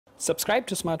Subscribe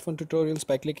to Smartphone Tutorials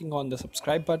by clicking on the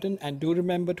subscribe button, and do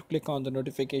remember to click on the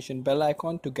notification bell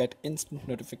icon to get instant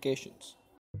notifications.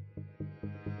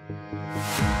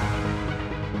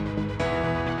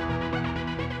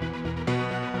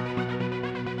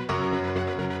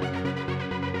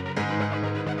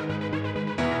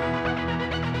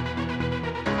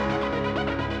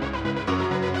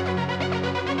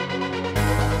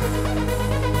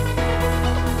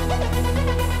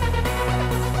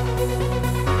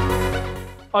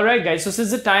 Alright guys, so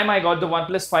since the time I got the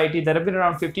Oneplus 5T, there have been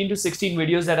around 15 to 16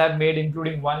 videos that I've made,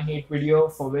 including one hate video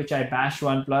for which I bashed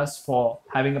OnePlus for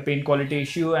having a paint quality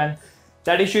issue, and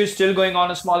that issue is still going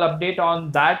on. A small update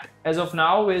on that as of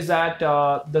now is that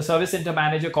the service center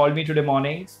manager called me today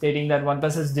morning stating that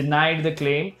OnePlus has denied the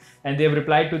claim and they've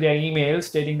replied to their email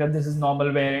stating that this is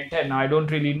normal wear and tear. Now I don't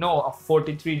really know a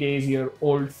 43 days year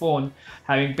old phone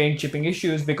having paint chipping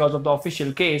issues because of the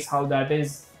official case, how that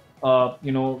is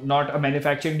not a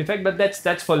manufacturing defect, but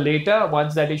that's for later.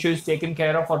 Once that issue is taken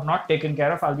care of or not taken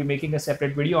care of, I'll be making a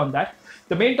separate video on that.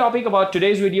 The main topic about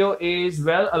today's video is,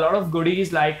 well, a lot of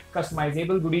goodies like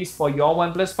customizable goodies for your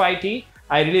OnePlus 5T.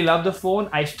 I really love the phone.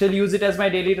 I still use it as my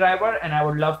daily driver and I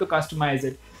would love to customize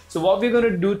it. So what we're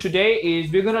going to do today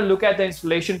is we're going to look at the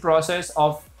installation process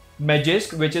of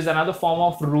Magisk, which is another form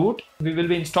of root. We will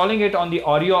be installing it on the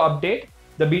Oreo update,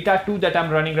 the beta 2 that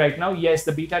I'm running right now. Yes,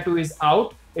 the beta 2 is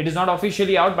out. It is not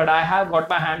officially out, but I have got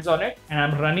my hands on it and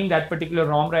I'm running that particular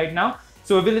ROM right now.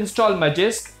 So we will install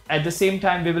Magisk. At the same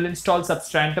time, we will install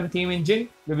Substrantum theme engine.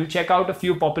 We will check out a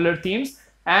few popular themes.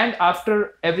 And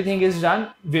after everything is done,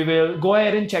 we will go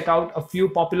ahead and check out a few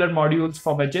popular modules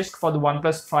for Magisk for the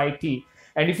OnePlus 5T.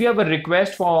 And if you have a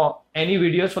request for any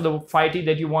videos for the 5T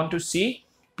that you want to see,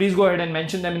 please go ahead and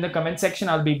mention them in the comment section.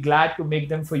 I'll be glad to make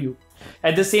them for you.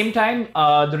 At the same time,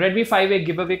 the Redmi 5A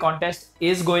giveaway contest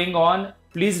is going on.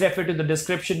 Please refer to the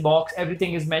description box.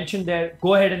 Everything is mentioned there.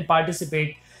 Go ahead and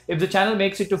participate. If the channel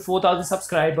makes it to 4,000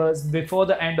 subscribers before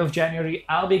the end of January,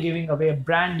 I'll be giving away a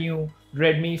brand new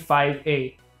Redmi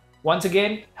 5A. Once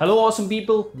again, hello awesome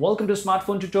people. Welcome to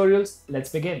Smartphone Tutorials. Let's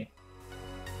begin.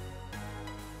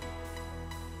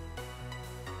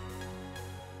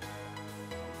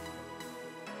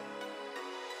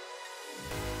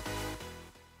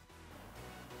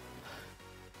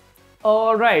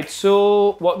 Alright,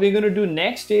 so what we're going to do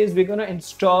next is we're going to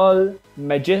install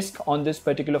Magisk on this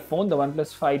particular phone, the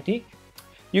OnePlus 5T.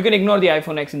 You can ignore the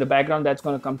iPhone X in the background. That's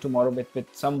going to come tomorrow with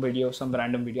some video, some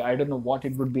random video. I don't know what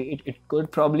it would be. It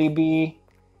could probably be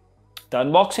the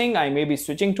unboxing. I may be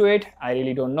switching to it. I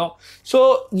really don't know.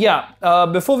 So yeah,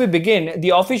 before we begin, the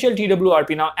official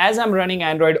TWRP. Now, as I'm running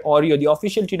Android Oreo, the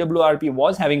official TWRP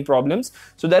was having problems.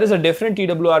 So there is a different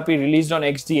TWRP released on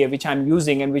XDA, which I'm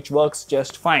using and which works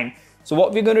just fine. So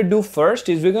what we're going to do first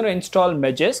is we're going to install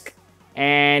Magisk,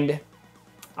 and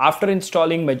after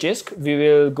installing Magisk, we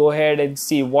will go ahead and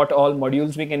see what all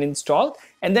modules we can install,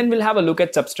 and then we'll have a look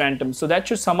at Substrantum. So that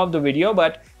should sum up the video,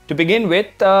 but to begin with,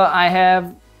 I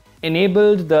have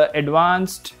enabled the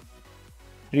advanced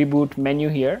reboot menu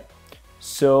here.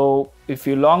 So if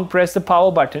you long press the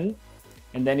power button,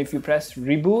 and then if you press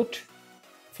reboot,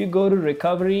 if you go to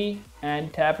recovery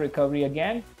and tap recovery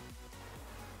again.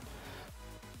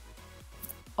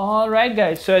 Alright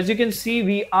guys, so as you can see,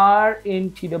 we are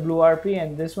in TWRP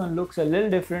and this one looks a little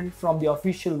different from the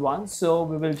official one. So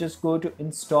we will just go to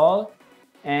install,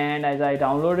 and as I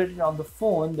downloaded it on the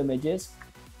phone, the Magisk,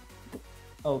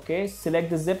 okay, select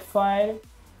the zip file,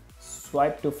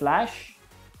 swipe to flash.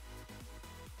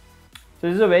 So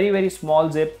this is a very small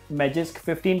zip. Magisk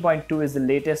 15.2 is the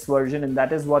latest version, and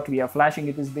that is what we are flashing.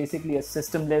 It is basically a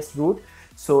systemless root.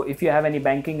 So if you have any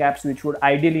banking apps which would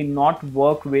ideally not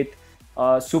work with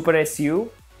Super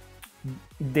SU,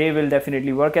 they will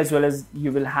definitely work, as well as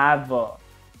you will have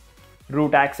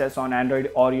root access on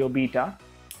Android Oreo beta.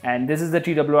 And this is the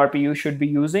TWRP you should be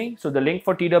using. So the link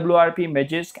for TWRP,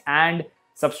 Magisk and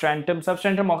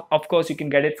Substrantum, of course, you can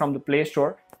get it from the Play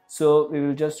Store. So we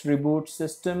will just reboot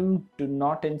system, do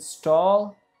not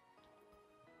install.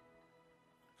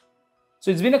 So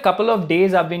it's been a couple of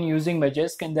days I've been using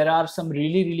Magisk, and there are some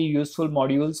really useful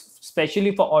modules,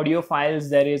 especially for audio files.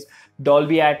 There is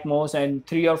Dolby Atmos and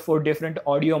 3 or 4 different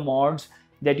audio mods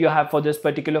that you have for this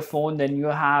particular phone. Then you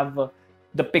have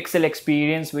the Pixel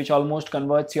experience, which almost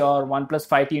converts your OnePlus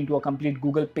 5T into a complete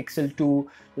Google Pixel 2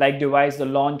 like device. The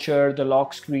launcher, the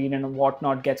lock screen and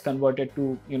whatnot gets converted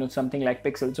to something like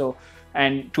Pixel. So,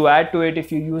 and to add to it,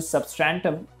 if you use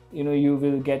Substrantum, you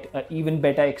will get an even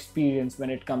better experience when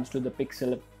it comes to the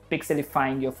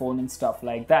pixelifying your phone and stuff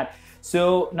like that.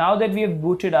 So now that we have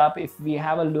booted up, if we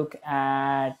have a look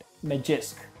at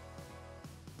Magisk,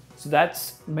 So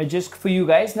that's Magisk for you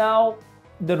guys. Now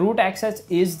the root access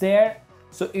is there.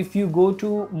 So if you go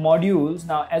to modules,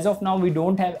 now as of now we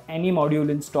don't have any module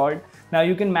installed. Now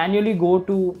you can manually go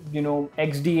to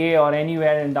XDA or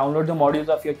anywhere and download the modules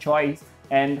of your choice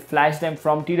and flash them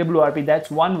from TWRP. That's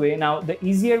one way. Now the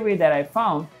easier way that I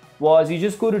found was you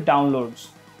just go to downloads.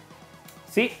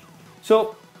 See,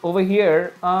 so over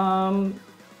here,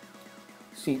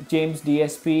 see James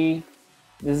DSP,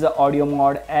 this is the audio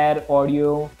mod, Air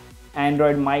Audio,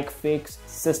 Android Mic Fix,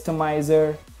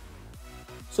 Systemizer.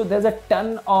 So there's a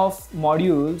ton of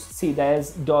modules. See,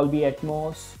 there's Dolby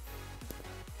Atmos.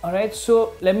 All right,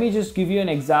 so let me just give you an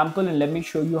example and let me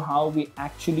show you how we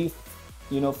actually,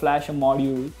 flash a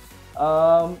module.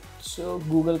 So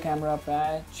Google Camera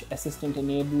Patch, Assistant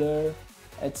Enabler.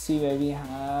 Let's see where we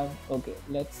have.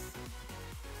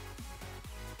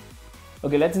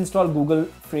 Okay, let's install Google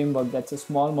Framework. That's a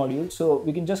small module. So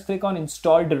we can just click on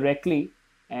install directly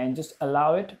and just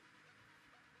allow it.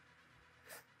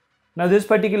 Now this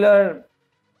particular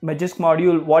Magisk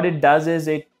module, what it does is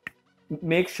it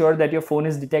makes sure that your phone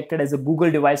is detected as a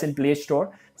Google device in Play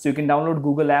Store. So you can download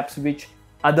Google apps which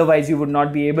otherwise you would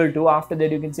not be able to. After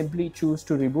that, you can simply choose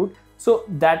to reboot. So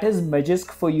that is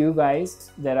Magisk for you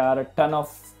guys. There are a ton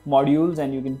of modules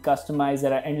and you can customize.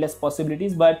 There are endless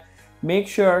possibilities, but make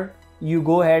sure you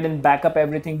go ahead and back up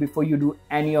everything before you do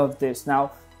any of this.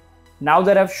 Now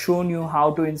that I've shown you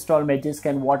how to install Magisk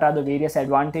and what are the various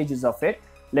advantages of it,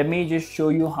 let me just show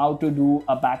you how to do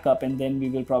a backup and then we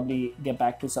will probably get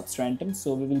back to Substrantum.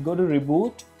 So we will go to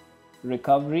Reboot,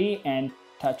 Recovery and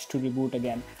touch to reboot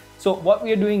again. So what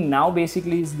we are doing now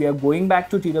basically is we are going back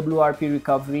to TWRP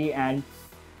recovery, and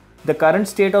the current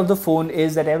state of the phone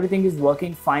is that everything is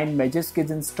working fine. Magisk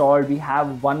is installed. We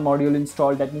have one module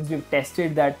installed. That means we've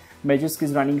tested that Magisk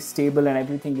is running stable and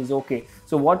everything is okay.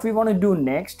 So what we want to do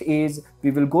next is we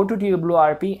will go to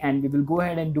TWRP and we will go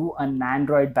ahead and do a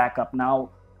Nandroid backup. Now,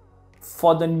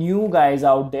 for the new guys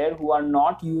out there who are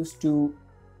not used to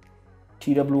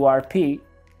TWRP,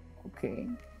 okay.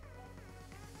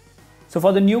 So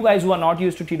for the new guys who are not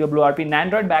used to TWRP,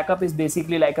 Nandroid backup is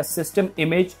basically like a system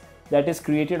image that is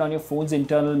created on your phone's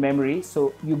internal memory.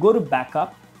 So you go to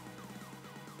backup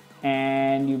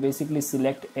and you basically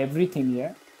select everything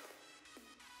here.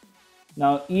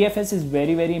 Now EFS is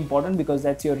very, very important because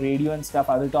that's your radio and stuff.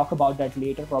 I will talk about that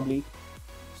later probably.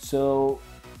 So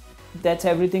that's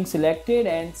everything selected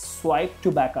and swipe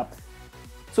to backup.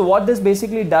 So what this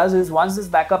basically does is once this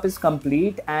backup is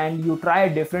complete and you try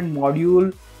a different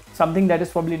module, something that is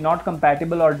probably not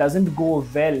compatible or doesn't go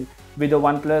well with the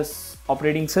Oneplus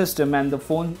operating system, and the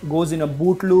phone goes in a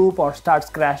boot loop or starts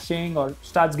crashing or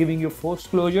starts giving you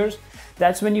forced closures,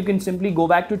 that's when you can simply go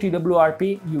back to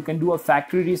TWRP. You can do a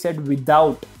factory reset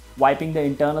without wiping the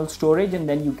internal storage, and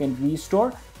then you can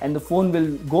restore and the phone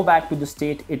will go back to the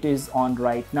state it is on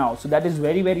right now. So that is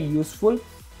very, very useful.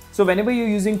 So whenever you're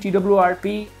using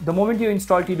TWRP, the moment you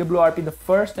install TWRP, the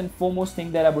first and foremost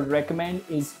thing that I would recommend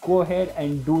is go ahead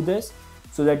and do this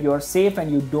so that you're safe and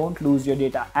you don't lose your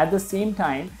data. At the same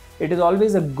time, it is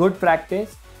always a good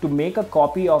practice to make a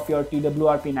copy of your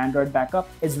TWRP Nandroid backup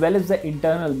as well as the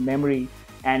internal memory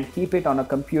and keep it on a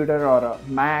computer or a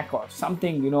Mac or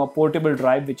something, a portable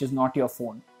drive which is not your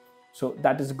phone. So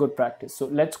that is a good practice. So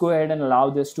let's go ahead and allow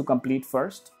this to complete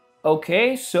first.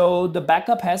 Okay, so the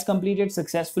backup has completed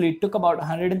successfully. It took about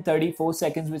 134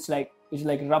 seconds, which is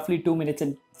like roughly 2 minutes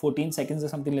and 14 seconds or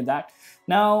something like that.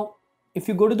 Now, if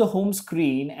you go to the home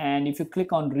screen and if you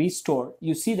click on restore,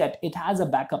 you see that it has a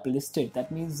backup listed.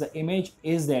 That means the image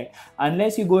is there.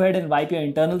 Unless you go ahead and wipe your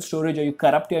internal storage or you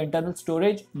corrupt your internal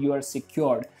storage, you are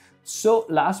secured. So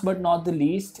last but not the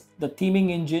least, the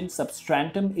theming engine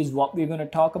Substrantum is what we're going to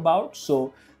talk about.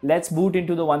 So let's boot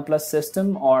into the OnePlus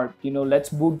system, or let's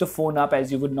boot the phone up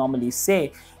as you would normally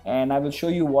say, and I will show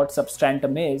you what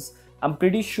Substrantum is. I'm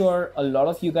pretty sure a lot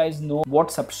of you guys know what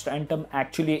Substrantum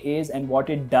actually is and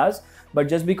what it does, but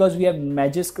just because we have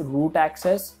Magisk root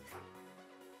access,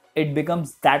 it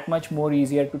becomes that much more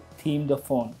easier to theme the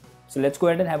phone. So let's go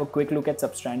ahead and have a quick look at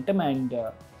Substrantum, and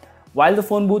while the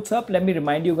phone boots up, let me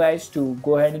remind you guys to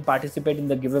go ahead and participate in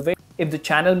the giveaway. If the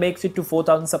channel makes it to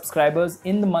 4,000 subscribers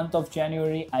in the month of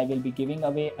January, I will be giving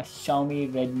away a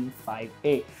Xiaomi Redmi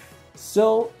 5A.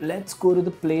 So let's go to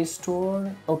the Play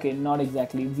Store. Okay, not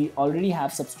exactly. We already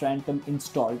have Substrantum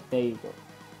installed. There you go.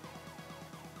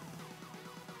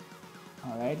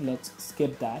 All right, let's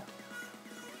skip that.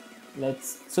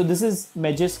 So this is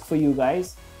Magisk for you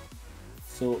guys.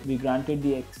 So we granted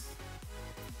the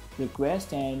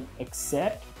request and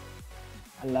accept,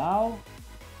 allow,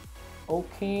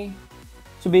 okay.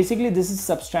 So basically this is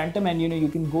Substrantum, and you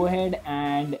can go ahead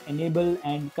and enable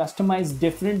and customize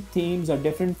different themes or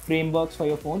different frameworks for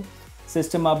your phone.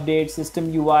 System update,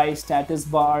 system UI, status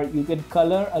bar, you can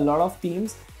color a lot of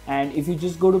themes. And if you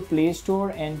just go to Play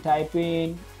Store and type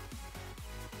in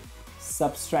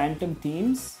Substrantum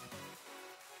themes,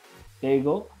 there you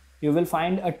go, you will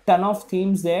find a ton of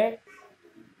themes there.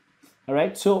 All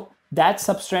right, so that's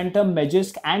Substrantum,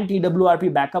 Magisk and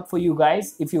TWRP backup for you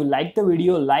guys. If you like the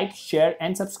video, like, share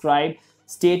and subscribe.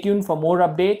 Stay tuned for more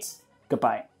updates.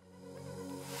 Goodbye.